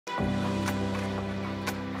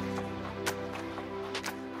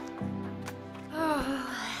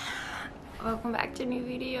Welcome back to a new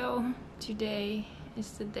video. Today is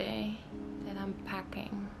the day that I'm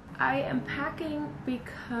packing. I am packing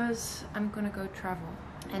because I'm gonna go travel.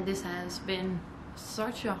 And this has been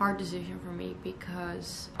such a hard decision for me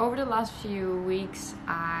because over the last few weeks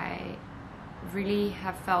I really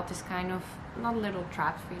have felt this kind of, not a little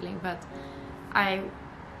trapped feeling, but I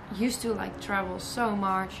used to like travel so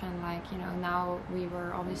much, and like, you know, now we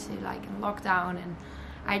were obviously like in lockdown and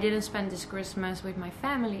I didn't spend this Christmas with my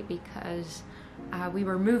family because we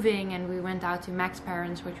were moving, and we went out to Mac's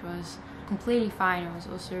parents, which was completely fine. It was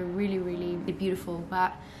also really, really beautiful.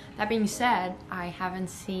 But that being said, I haven't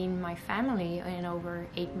seen my family in over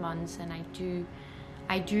 8 months, and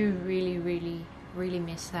I do really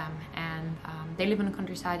miss them. And they live in the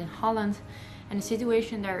countryside in Holland, and the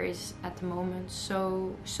situation there is at the moment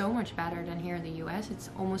so much better than here in the US. It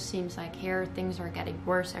almost seems like here things are getting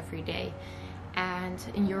worse every day. And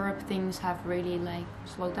in Europe things have really like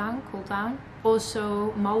slowed down, cooled down.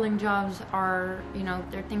 Also modeling jobs are, you know,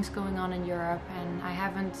 there are things going on in Europe, and I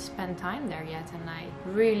haven't spent time there yet, and I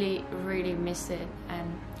really miss it.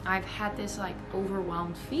 And I've had this like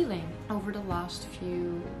overwhelmed feeling over the last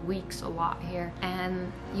few weeks a lot here, and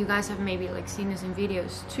you guys have maybe like seen this in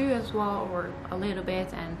videos too as well, or a little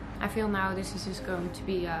bit. And I feel now this is just going to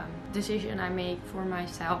be a decision I make for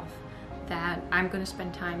myself, that I'm gonna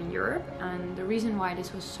spend time in Europe. And the reason why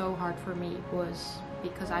this was so hard for me was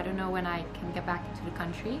because I don't know when I can get back into the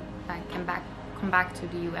country. I can come back to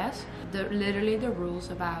the US. Literally the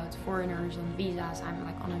rules about foreigners and visas, I'm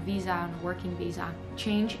like on a visa, on a working visa,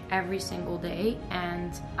 change every single day,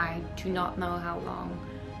 and I do not know how long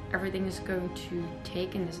everything is going to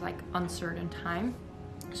take in this like uncertain time.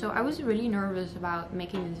 So I was really nervous about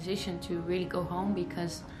making the decision to really go home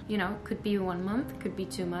because, you know, could be 1 month, could be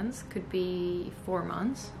 2 months, could be 4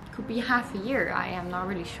 months, could be half a year. I am not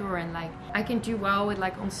really sure. And like, I can do well with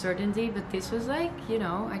like uncertainty, but this was like, you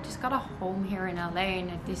know, I just got a home here in LA, and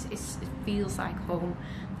it feels like home,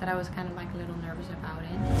 that I was kind of like a little nervous about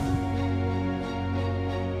it.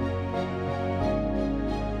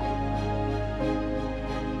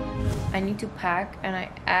 I need to pack, and I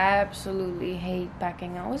absolutely hate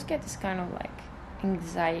packing. I always get this kind of like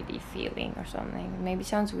anxiety feeling or something. Maybe it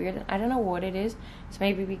sounds weird. I don't know what it is. It's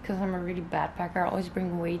maybe because I'm a really bad packer. I always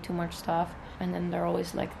bring way too much stuff, and then there are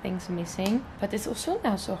always like things missing. But it's also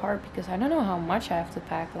now so hard because I don't know how much I have to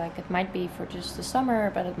pack. Like, it might be for just the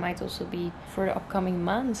summer, but it might also be for the upcoming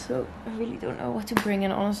months. So I really don't know what to bring.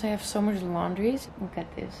 And honestly, I have so much laundries. Look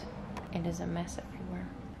at this. It is a mess everywhere.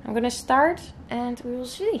 I'm gonna start and we will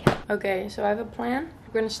see. Okay, so I have a plan.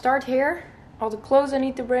 We're gonna start here. All the clothes I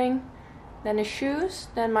need to bring, then the shoes,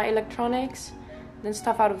 then my electronics, then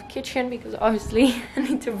stuff out of the kitchen, because obviously I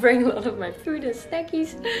need to bring a lot of my food and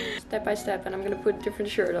snackies. Step by step, and I'm gonna put a different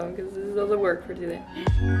shirt on because this is all the work for today.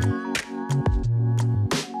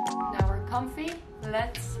 Now we're comfy,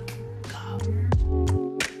 let's go.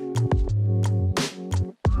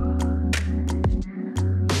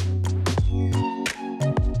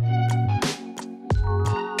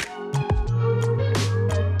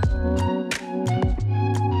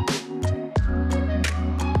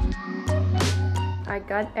 I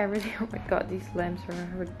got everything. Oh my god, these lamps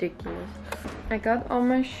are ridiculous. I got all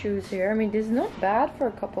my shoes here. I mean, this is not bad for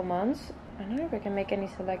a couple months. I don't know if I can make any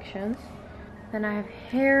selections. Then I have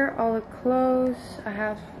here all the clothes. I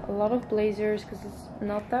have a lot of blazers because it's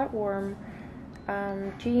not that warm.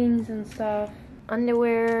 Jeans and stuff.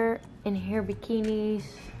 Underwear. In here, bikinis.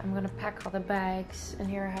 I'm gonna pack all the bags. And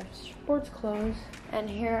here I have sports clothes. And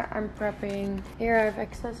here I'm prepping. Here I have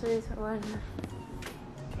accessories.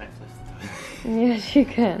 Yes, you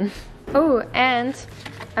can. Oh, and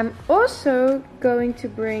I'm also going to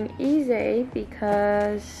bring Easy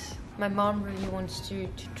because my mom really wants to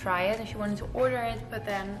try it, and she wanted to order it, but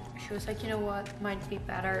then she was like, you know what, might be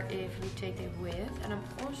better if you take it with. And I'm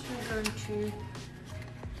also going to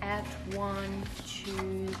add one to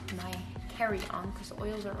my carry-on because the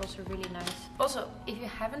oils are also really nice. Also, if you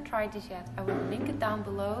haven't tried this yet, I will link it down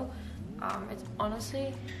below. It's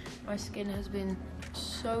honestly, my skin has been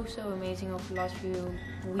so amazing over the last few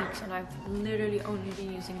weeks, and I've literally only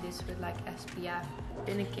been using this with like SPF.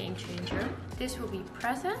 Been a game changer. This will be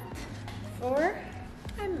present for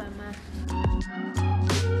my mama.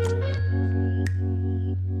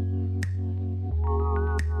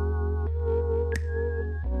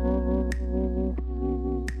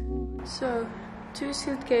 So 2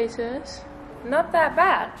 suitcases, not that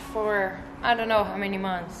bad for I don't know how many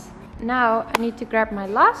months. Now I need to grab my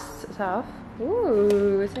last stuff.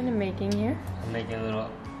 Ooh, what's in the making here? I'm making a little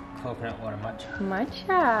coconut water matcha.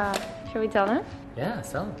 Matcha. Shall we tell them? Yeah,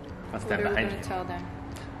 so. What are we going to tell them?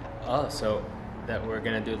 Oh, so that we're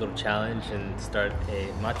gonna do a little challenge and start a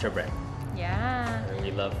matcha brand. Yeah. And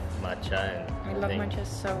we love matcha and I love matcha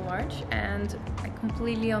so much, and I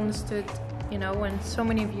completely understood, you know, when so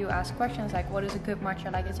many of you ask questions like what is a good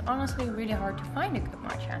matcha, like it's honestly really hard to find a good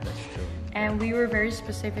matcha. That's true. And we were very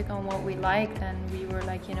specific on what we liked, and we were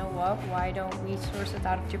like, you know what, why don't we source it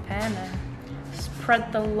out of Japan and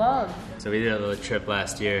spread the love. So we did a little trip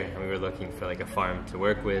last year and we were looking for like a farm to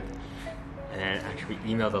work with, and actually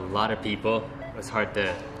we emailed a lot of people. It was hard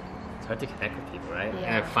to connect with people, right?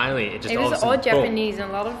 Yeah. And finally it just was all boom. Japanese, and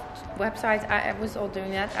a lot of websites I was all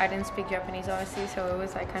doing that. I didn't speak Japanese obviously, so it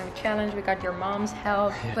was like kind of a challenge. We got your mom's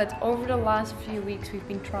help. But over the last few weeks we've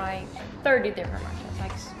been trying 30 different matchas,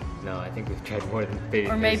 like no, I think we've tried more than 50.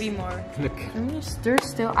 or maybe more. Look. There's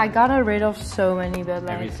still, I got rid of so many, but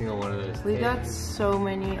like Every single one of those. we got so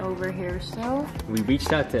many over here still. We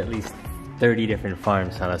reached out to at least 30 different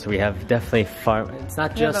farms, Sanne. So we have definitely farm. It's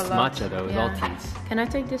not just matcha though, it's all teas. Can I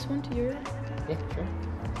take this one to you? Yeah, sure.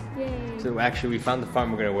 Yay. So actually we found the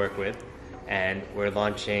farm we're gonna work with, and we're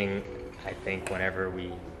launching, I think, whenever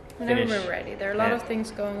we Whenever finish. we're ready. There are a lot of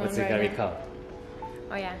things going on What's it right gonna now. be called?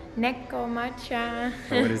 Oh yeah, Neko matcha.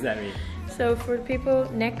 What does that mean? So for people,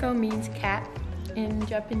 Neko means cat in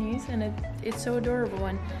Japanese, and it's so adorable.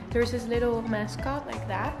 And there's this little mascot like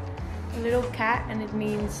that, a little cat, and it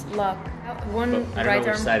means luck. One I don't right know which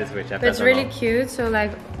arm, side is which. but it's really cute. So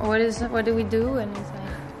like, what do we do? And it's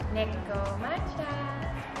like Neko matcha.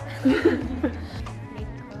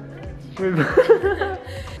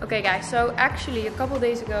 Okay guys, so actually a couple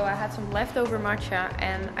days ago I had some leftover matcha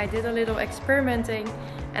and I did a little experimenting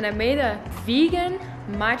and I made a vegan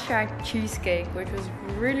matcha cheesecake, which was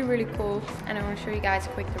really cool, and I want to show you guys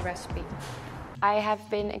quick the recipe. I have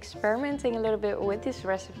been experimenting a little bit with this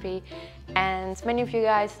recipe, and many of you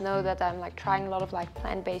guys know that I'm like trying a lot of like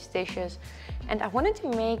plant-based dishes, and I wanted to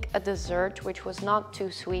make a dessert which was not too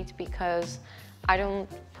sweet because I don't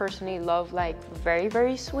personally love like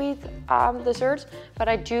very sweet desserts, but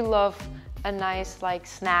I do love a nice like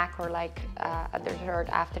snack or like a dessert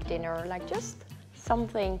after dinner, or like just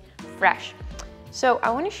something fresh. So I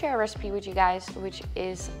want to share a recipe with you guys, which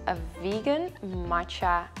is a vegan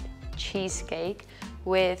matcha cheesecake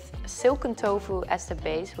with silken tofu as the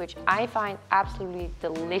base, which I find absolutely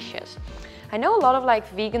delicious. I know a lot of like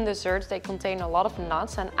vegan desserts, they contain a lot of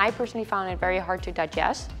nuts, and I personally found it very hard to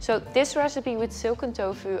digest. So this recipe with silken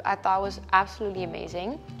tofu I thought was absolutely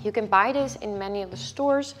amazing. You can buy this in many of the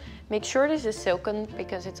stores. Make sure this is silken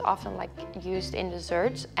because it's often like used in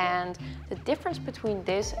desserts. And the difference between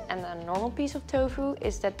this and a normal piece of tofu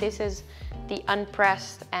is that this is the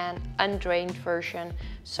unpressed and undrained version.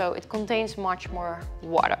 So it contains much more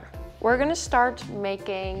water. We're gonna start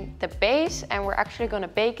making the base, and we're actually gonna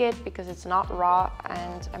bake it because it's not raw,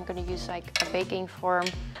 and I'm gonna use like a baking form.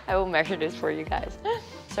 I will measure this for you guys.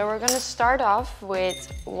 So we're gonna start off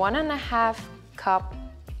with 1.5 cup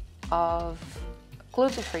of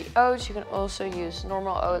gluten-free oats. You can also use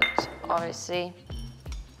normal oats, obviously.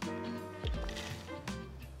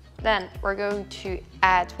 Then we're going to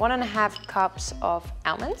add 1.5 cups of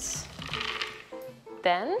almonds.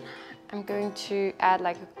 Then I'm going to add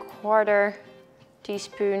like a 1/4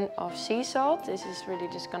 teaspoon of sea salt. This is really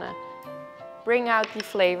just gonna bring out the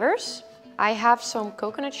flavors. I have some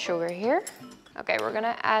coconut sugar here. Okay, we're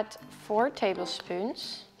gonna add 4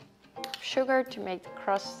 tablespoons of sugar to make the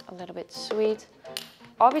crust a little bit sweet.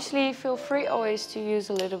 Obviously, feel free always to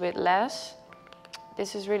use a little bit less.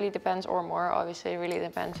 This is really depends, or more, obviously, it really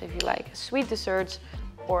depends if you like sweet desserts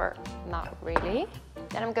or not really.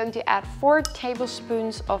 Then I'm going to add 4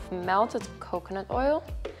 tablespoons of melted coconut oil.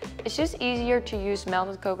 It's just easier to use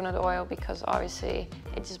melted coconut oil because obviously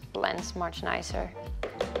it just blends much nicer.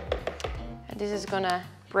 And this is gonna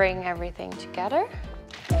bring everything together.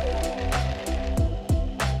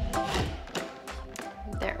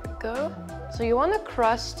 There we go. So you want the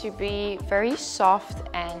crust to be very soft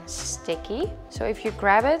and sticky. So if you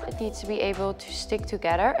grab it, it needs to be able to stick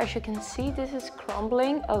together. As you can see, this is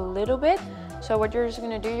crumbling a little bit. So what you're just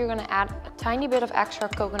gonna do, you're gonna add a tiny bit of extra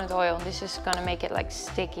coconut oil. This is gonna make it like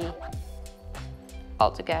sticky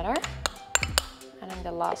all together. And then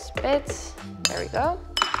the last bit, there we go.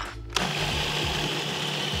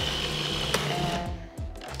 And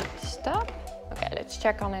stop. Okay, let's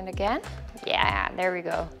check on it again. Yeah, there we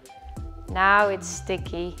go. Now it's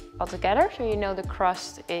sticky all together, so you know the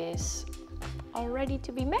crust is all ready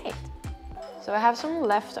to be made. So I have some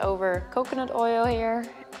leftover coconut oil here,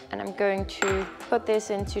 and I'm going to put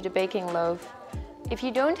this into the baking loaf. If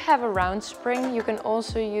you don't have a round spring, you can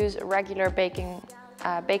also use a regular baking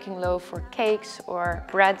loaf for cakes or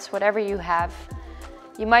breads, whatever you have.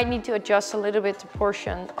 You might need to adjust a little bit the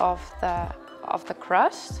portion of the of the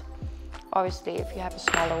crust. Obviously, if you have a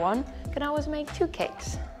smaller one, you can always make 2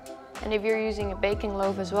 cakes. And if you're using a baking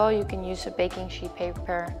loaf as well, you can use a baking sheet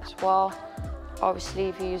paper as well. Obviously,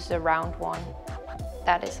 if you use the round one,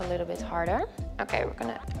 that is a little bit harder. Okay, we're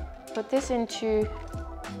gonna put this into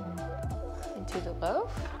the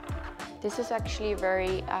loaf. This is actually a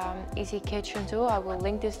very easy kitchen tool. I will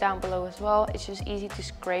link this down below as well. It's just easy to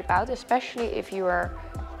scrape out, especially if you are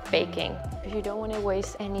baking. If you don't want to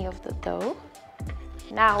waste any of the dough.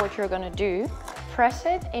 Now what you're gonna do, press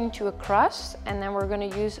it into a crust, and then we're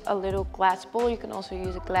gonna use a little glass bowl. You can also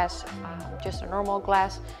use a glass, just a normal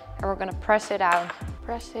glass, and we're gonna press it out.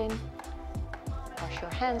 Press in. Wash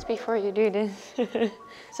your hands before you do this.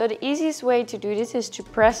 So the easiest way to do this is to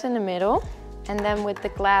press in the middle, and then with the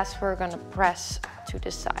glass we're gonna press to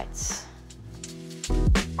the sides.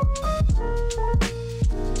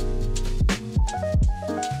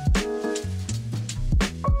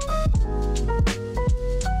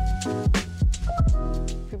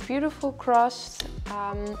 Beautiful crust.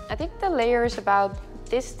 I think the layer is about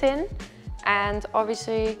this thin, and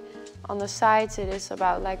obviously on the sides it is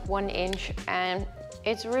about like 1 inch, and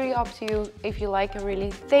it's really up to you if you like a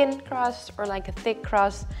really thin crust or like a thick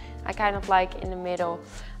crust. I kind of like in the middle.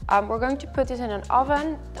 We're going to put this in an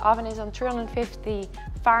oven. The oven is on 350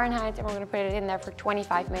 Fahrenheit, and we're going to put it in there for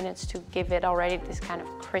 25 minutes to give it already this kind of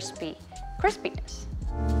crispiness.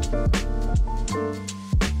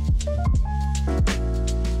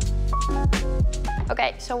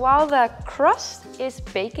 Okay, so while the crust is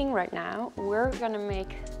baking right now, we're gonna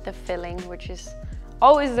make the filling, which is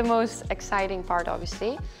always the most exciting part,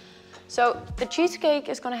 obviously. So the cheesecake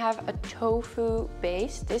is gonna have a tofu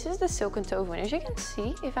base. This is the silken tofu, and as you can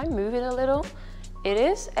see, if I move it a little, it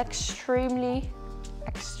is extremely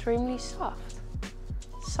soft.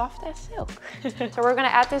 Soft as silk. So we're gonna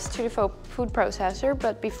add this to the food processor,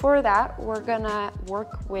 but before that, we're gonna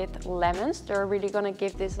work with lemons. They're really gonna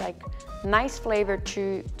give this like nice flavor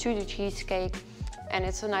to the cheesecake, and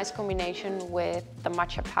it's a nice combination with the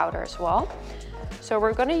matcha powder as well. So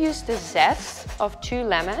we're gonna use the zest of 2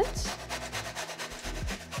 lemons.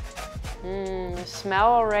 The smell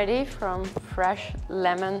already from fresh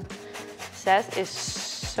lemon zest is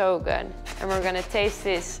so good. And we're gonna taste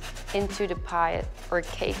this into the pie or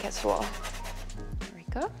cake as well. There we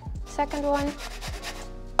go. Second one.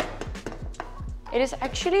 It is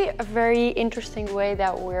actually a very interesting way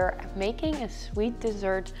that we're making a sweet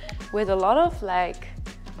dessert with a lot of like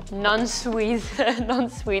non-sweet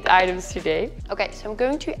items today. Okay, so I'm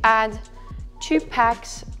going to add 2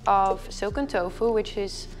 packs of silken tofu, which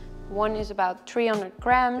is, one is about 300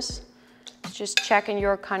 grams. Just check in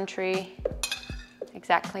your country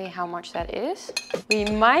exactly how much that is. We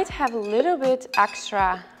might have a little bit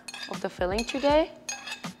extra of the filling today,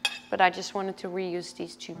 but I just wanted to reuse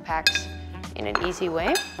these 2 packs in an easy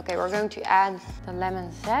way. Okay, we're going to add the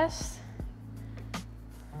lemon zest.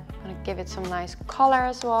 I'm gonna give it some nice color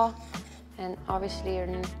as well, and obviously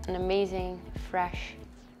an amazing fresh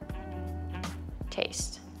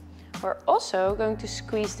taste. We're also going to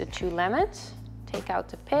squeeze the 2 lemons, take out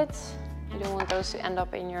the pits. You don't want those to end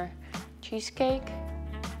up in your cheesecake.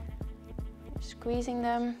 Squeezing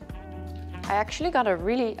them. I got a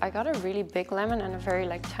really big lemon and a very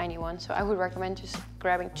like tiny one, so I would recommend just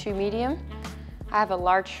grabbing 2 medium. I have a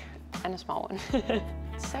large and a small one.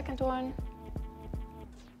 Second one.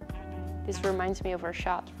 This reminds me of our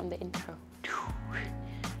shot from the intro.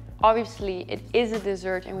 Obviously, it is a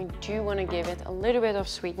dessert and we do want to give it a little bit of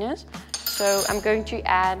sweetness. So I'm going to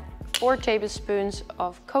add 4 tablespoons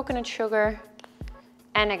of coconut sugar.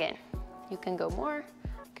 And again, you can go more,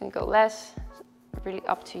 you can go less, really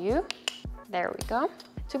up to you. There we go.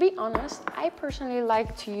 To be honest, I personally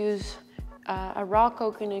like to use a raw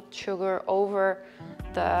coconut sugar over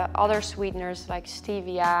the other sweeteners like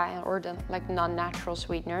stevia or the like non-natural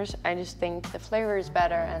sweeteners. I just think the flavor is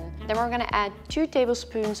better. And then we're gonna add 2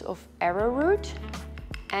 tablespoons of arrowroot.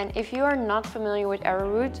 And if you are not familiar with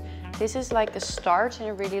arrowroot, this is like the starch and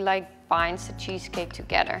it really like binds the cheesecake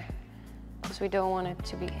together, because we don't want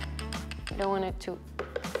it to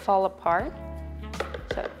fall apart.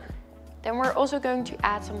 So then we're also going to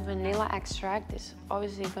add some vanilla extract. This is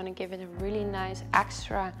obviously going to give it a really nice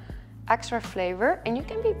extra flavor, and you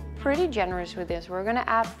can be pretty generous with this. We're going to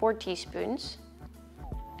add 4 teaspoons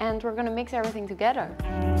and we're going to mix everything together.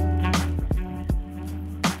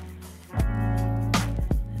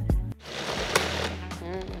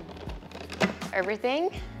 Everything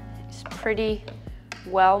is pretty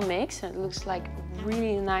well mixed and it looks like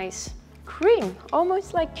really nice cream,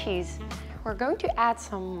 almost like cheese. We're going to add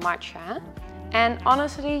some matcha, and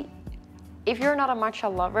honestly, If you're not a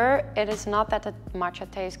matcha lover, it is not that the matcha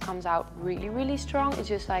taste comes out really strong. It's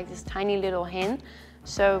just like this tiny little hint.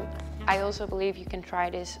 So I also believe you can try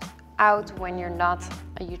this out when you're not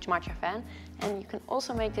a huge matcha fan. And you can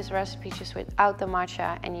also make this recipe just without the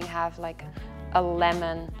matcha, and you have like a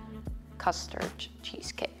lemon custard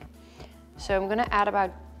cheesecake. So I'm gonna add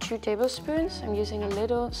about 2 tablespoons. I'm using a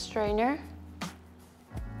little strainer.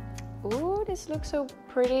 Ooh, this looks so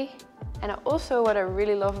pretty. And also what I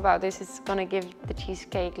really love about this is it's gonna give the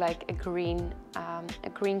cheesecake like a green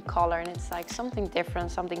color, and it's like something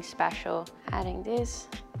different, something special. Adding this.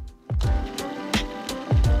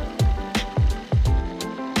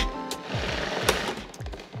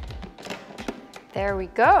 There we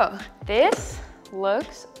go. This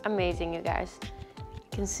looks amazing, you guys.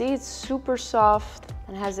 You can see it's super soft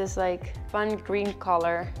and has this like fun green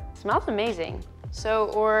color. It smells amazing.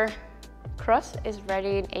 So our crust is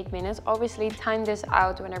ready in 8 minutes. Obviously time this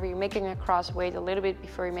out whenever you're making a crust. Wait a little bit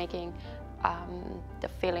before you're making the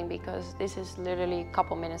filling, because this is literally a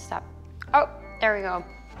couple minutes step. Oh, there we go.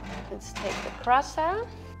 Let's take the crust out.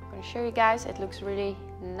 I'm gonna show you guys. It looks really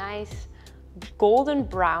nice. Golden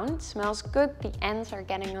brown, smells good. The ends are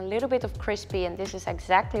getting a little bit of crispy, and this is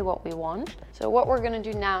exactly what we want. So what we're gonna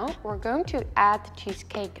do now, we're going to add the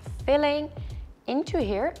cheesecake filling into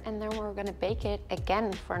here, and then we're gonna bake it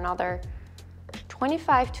again for another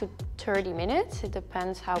 25 to 30 minutes. It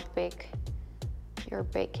depends how big you're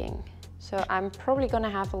baking. So I'm probably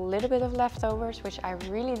gonna have a little bit of leftovers, which I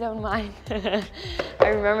really don't mind. I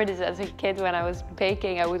remember this as a kid when I was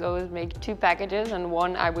baking. I would always make 2 packages, and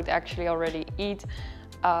one I would actually already eat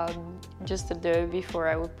just the dough before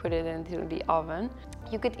I would put it into the oven.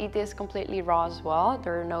 You could eat this completely raw as well.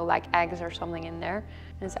 There are no like eggs or something in there.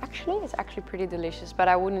 And it's actually pretty delicious, but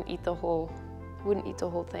I wouldn't eat the whole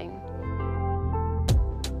thing.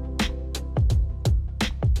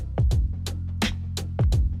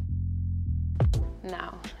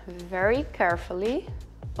 Now, very carefully,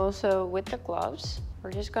 also with the gloves,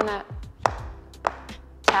 we're just gonna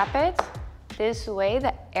tap it this way.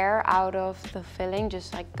 The air out of the filling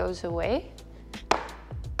just like goes away.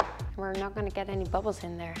 We're not gonna get any bubbles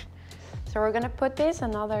in there. So we're gonna put this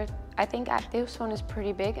another, I think this one is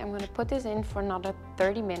pretty big. I'm gonna put this in for another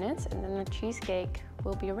 30 minutes, and then the cheesecake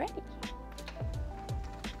will be ready.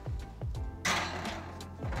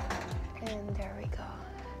 And there we go.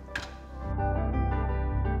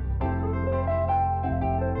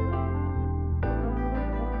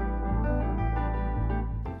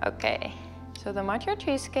 Okay, so the matcha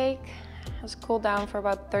cheesecake has cooled down for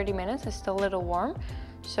about 30 minutes. It's still a little warm.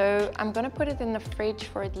 So I'm gonna put it in the fridge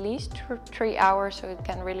for at least 3 hours so it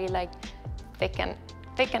can really like thicken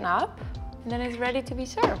up. And then it's ready to be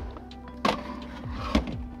served.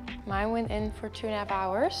 Mine went in for 2.5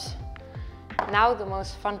 hours. Now the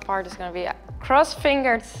most fun part is gonna be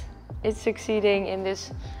cross-fingered. It's succeeding in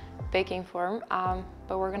this baking form,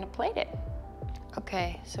 but we're gonna plate it.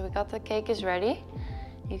 Okay, so we got the cake is ready.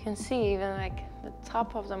 You can see even like the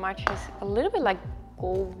top of the matcha is a little bit like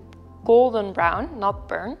golden brown, not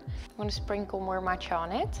burnt. I'm gonna sprinkle more matcha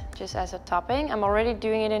on it, just as a topping. I'm already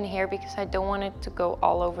doing it in here because I don't want it to go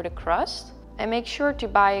all over the crust. And make sure to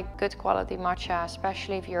buy a good quality matcha,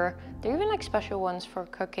 especially if they're even like special ones for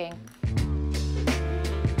cooking.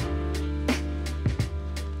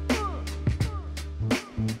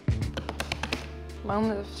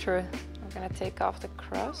 Moment of truth. We're gonna take off the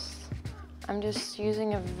crust. I'm just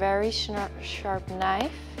using a very sharp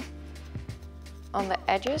knife on the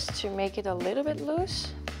edges to make it a little bit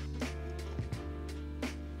loose.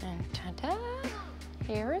 And ta-da!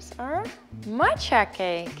 Here's our matcha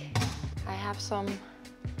cake. I have some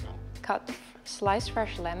cut sliced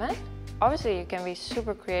fresh lemon. Obviously you can be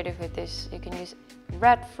super creative with this. You can use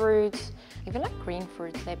red fruits, even like green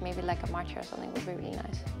fruits, maybe like a matcha or something would be really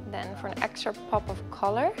nice. Then for an extra pop of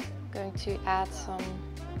color, I'm going to add some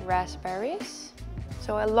raspberries.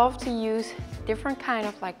 So I love to use different kind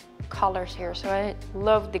of like colors here. So I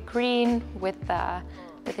love the green with the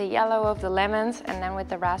yellow of the lemons, and then with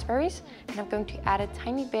the raspberries. And I'm going to add a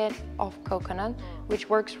tiny bit of coconut, which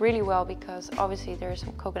works really well because obviously there is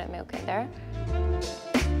some coconut milk in there.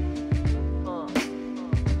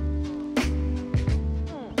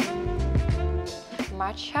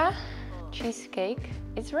 Matcha cheesecake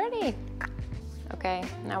is ready. Okay,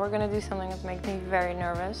 now we're gonna do something that makes me very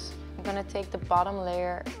nervous. I'm gonna take the bottom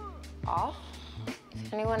layer off.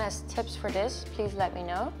 If anyone has tips for this, please let me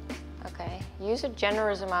know. Okay, use a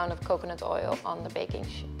generous amount of coconut oil on the baking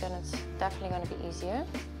sheet, then it's definitely gonna be easier.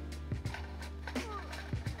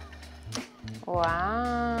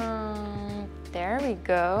 Wow, There we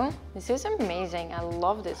go. This is amazing. I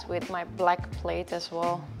love this with my black plate as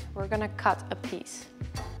well. We're gonna cut a piece.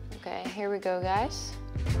 Okay, here we go, guys.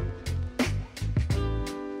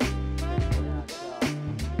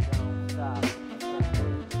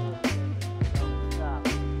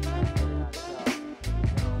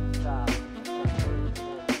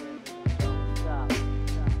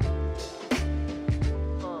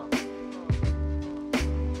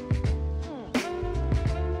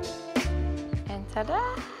 Ta-da!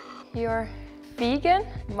 Your vegan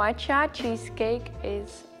matcha cheesecake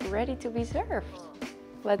is ready to be served.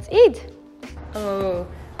 Let's eat! Oh,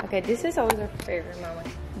 okay, this is always our favorite moment.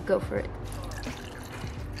 Go for it.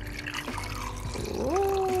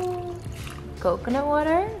 Ooh. Coconut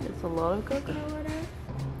water. There's a lot of coconut water.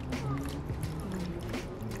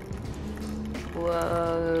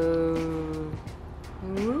 Whoa.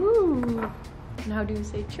 Ooh. And how do you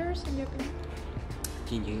say cheers in Japanese?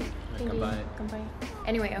 Kanpai.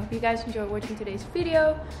 Anyway, I hope you guys enjoyed watching today's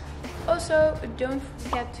video. Also, don't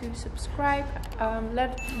forget to subscribe.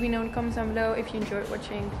 Let me know in the comments down below if you enjoyed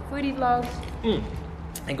watching foodie vlogs.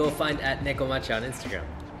 And go find @Neko Matcha on Instagram.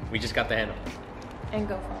 We just got the handle. And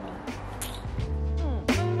go follow me.